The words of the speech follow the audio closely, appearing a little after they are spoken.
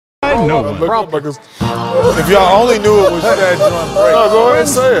I know. If y'all only knew it was that joint break. No, go ahead and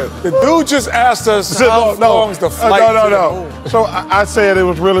say it. The dude just asked us how long's the flight to the moon. So I said it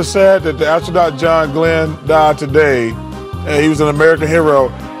was really sad that the astronaut John Glenn died today, and he was an American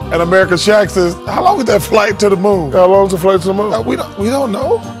hero. And American Shaq says, how long is that flight to the moon? How long is the flight to the moon? We don't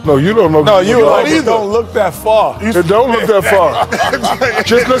know. No, you don't know. No, you don't either. Don't look that far. It don't look that far.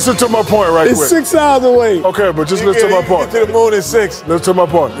 Just listen to my point right quick. It's 6 hours away. Okay, but just listen to my point. Get to the moon in 6. Listen to my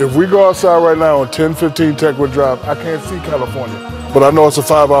point. If we go outside right now on 10:15 Techwood Drive, I can't see California. But I know it's a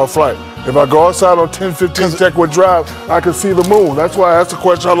 5-hour flight. If I go outside on 10:15 Techwood Drive, I can see the moon. That's why I asked the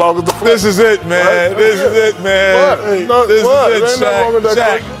question, how long is the flight? This is it, man. Right? This is it, man. What? No, this is it,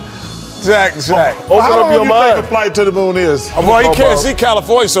 Shaq. Shaq. Open up your mind. The flight to the moon is. Well, you can't see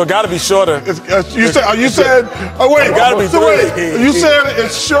California, so it got to be shorter. You said. Oh wait, it got to be 3. You said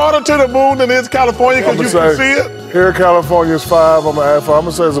it's shorter to the moon than it is California because you can see it. Here in California is 5. I'm gonna add 5. I'm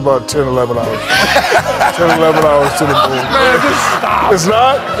gonna say it's about 10, 11 hours. 10, 11 hours to the moon. Man, just stop. It's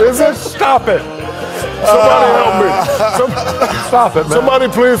not. Is it? Stop it. Somebody help me. Stop it, man. Somebody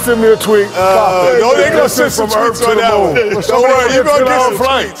please send me a tweet. Stop it. No, they gonna send some from Earth tweets to on the that moon. one. Don't worry, you're gonna get some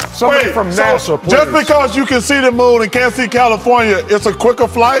flight. Somebody from NASA, please. Just because you can see the moon and can't see California, it's a quicker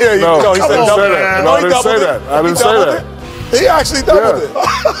flight? Yeah, no, he said double it. No, I didn't say that. I didn't say that. He actually doubled it.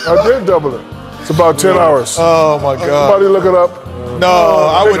 I did double it. It's about 10 hours. Oh, my God. Somebody look it up. No,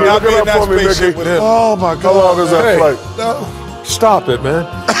 I would not be in that spaceship with him. Oh, my God. How long is that flight? No. Stop it, man.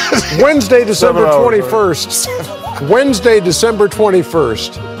 Wednesday, December 21st. Wednesday, December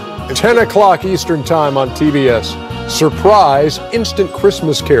 21st, 10 o'clock Eastern Time on TBS. Surprise, instant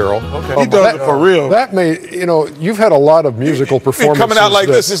Christmas Carol. Okay. He does it for real. That may, you've had a lot of musical performances. Coming out like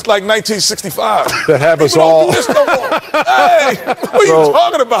this, it's like 1965. That have us all. Don't do this no more. Hey, what are you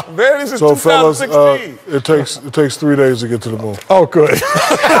talking about, man? This is 2016. Fellas, it takes 3 days to get to the moon. Oh, good.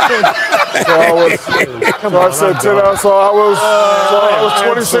 I said 10 hours, so I was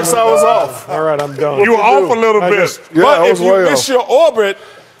 26 hours off. All right, I'm done. You were off a little bit. But if you miss your orbit,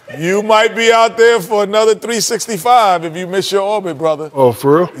 you might be out there for another 365 if you miss your orbit, brother. Oh,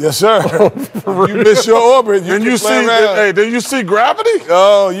 for real? Yes, sir. If you miss your orbit, you can play around. Hey, did you see gravity?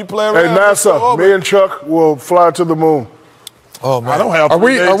 Oh, you play around. Hey, NASA, me and Chuck will fly to the moon. Oh, man. I don't have Are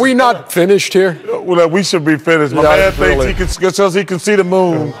we not finished here? Well, we should be finished. My man thinks he can see the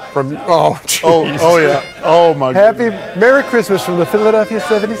moon. Oh, yeah. Oh, my God. Merry Christmas from the Philadelphia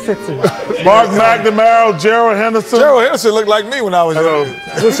 76ers. Mark McNamara, Gerald Henderson. Gerald Henderson looked like me when I was young.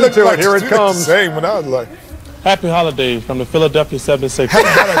 Listen to it. Here it comes. Same when I was like. Happy holidays from the Philadelphia 76ers.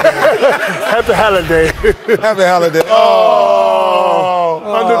 Happy holiday. Happy holiday.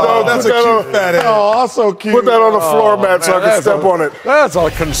 Underdog, that's a cute fat head. Oh, so cute. Put that on the floor mat so I can step on it. That's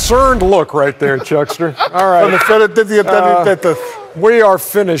a concerned look right there, Chuckster. All right. We are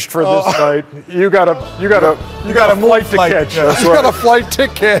finished for this night. You got a flight to catch. That's You right. got a flight to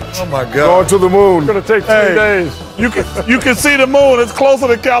catch. Oh, my God. Going to the moon. It's going to take 3 days. You can see the moon. It's closer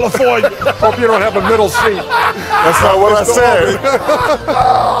to California. Hope you don't have a middle seat. That's not what I said.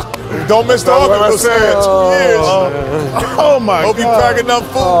 Don't miss the orbit. We'll see you in 2 years. Oh, my Hope God. you pack enough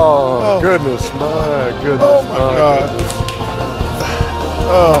food. Oh, goodness. My goodness. Oh, my God.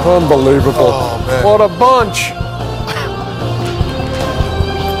 Unbelievable. Oh, man. What a bunch.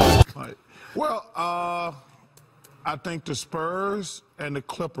 Well, I think the Spurs and the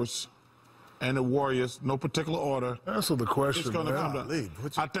Clippers and the Warriors, no particular order. Answer the question. It's going to come down.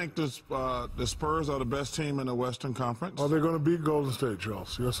 I think the Spurs are the best team in the Western Conference. Are they going to beat Golden State,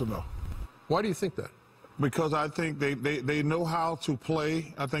 Charles? Yes or no? Why do you think that? Because I think they know how to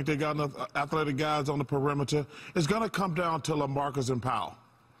play. I think they got enough athletic guys on the perimeter. It's going to come down to LaMarcus and Powell.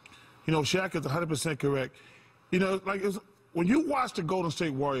 Shaq is 100% correct. When you watch the Golden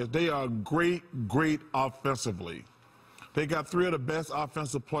State Warriors, they are great offensively. They got 3 of the best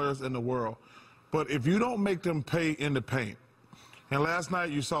offensive players in the world. But if you don't make them pay in the paint, and last night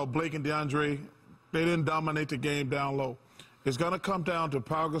you saw Blake and DeAndre, they didn't dominate the game down low. It's going to come down to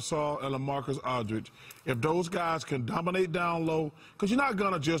Pau Gasol and LaMarcus Aldridge. If those guys can dominate down low, because you're not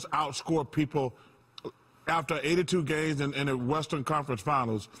going to just outscore people after 82 games in the Western Conference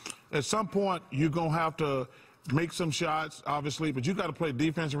Finals. At some point, you're going to have to make some shots, obviously, but you got to play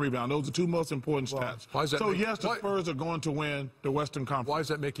defense and rebound. Those are 2 most important stats. Yes, the Spurs are going to win the Western Conference. Why does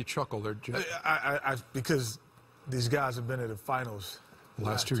that make you chuckle there, Jim? Because these guys have been in the finals the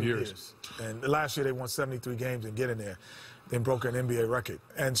last 2 years. And last year they won 73 games and get in there. They broke an NBA record.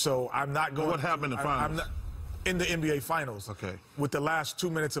 And so I'm not going. What happened in the finals? I'm not in the NBA finals. Okay. With the last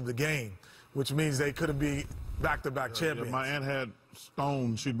 2 minutes of the game, which means they couldn't be back-to-back champions. My aunt had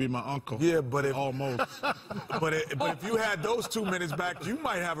stone, she'd be my uncle. Yeah, but almost. but if you had those 2 minutes back, you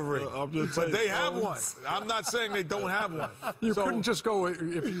might have a ring. But they have one. I'm not saying they don't have one. You couldn't just go if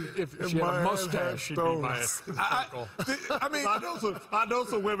she had a mustache. She'd be my uncle. I mean, I know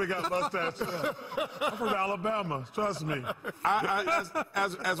some women got mustaches. I'm from Alabama. Trust me.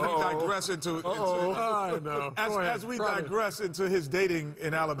 As we digress into I know. As we digress into his dating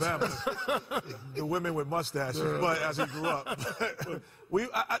in Alabama, the women with mustaches, but as he grew up,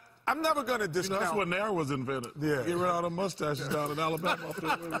 I'm never going to discount. That's when Nair was invented. Yeah. Get rid of the mustaches down in Alabama.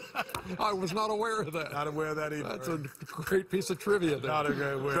 I was not aware of that. Not aware of that either. That's a great piece of trivia there. Not a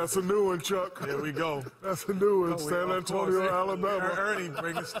great way. That's a new one, Chuck. Here we go. That's a new one. San Antonio, Alabama. Ernie,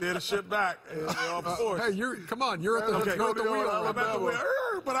 steer the ship back. Hey, come on. You're at the wheel. I'm at the wheel.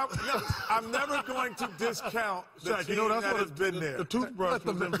 But I'm never going to discount the Shaq, team that's that what has been there. The toothbrush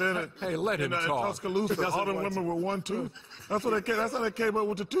was invented. Hey, let him talk. In Tuscaloosa, all the women with one tooth. That's how they came up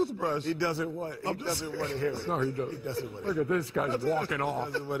with the toothbrush. He doesn't want to hear it. No, he doesn't. He doesn't want to Look at this guy's walking off.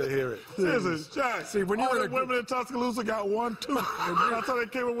 He doesn't want to hear it. Seriously, Shaq. See, when all the women in Tuscaloosa got one tooth. That's how they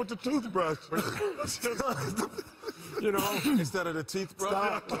came up with the toothbrush. You know, instead of the teeth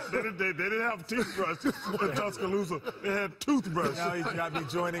brush. They didn't have teeth brush in Tuscaloosa. They had toothbrush. Now he's got me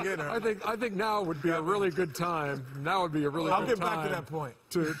joining in. I think now would be a really good time. Now would be a really good time. I'll get back to that point.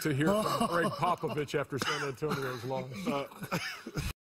 To hear from Greg Popovich after San Antonio's loss.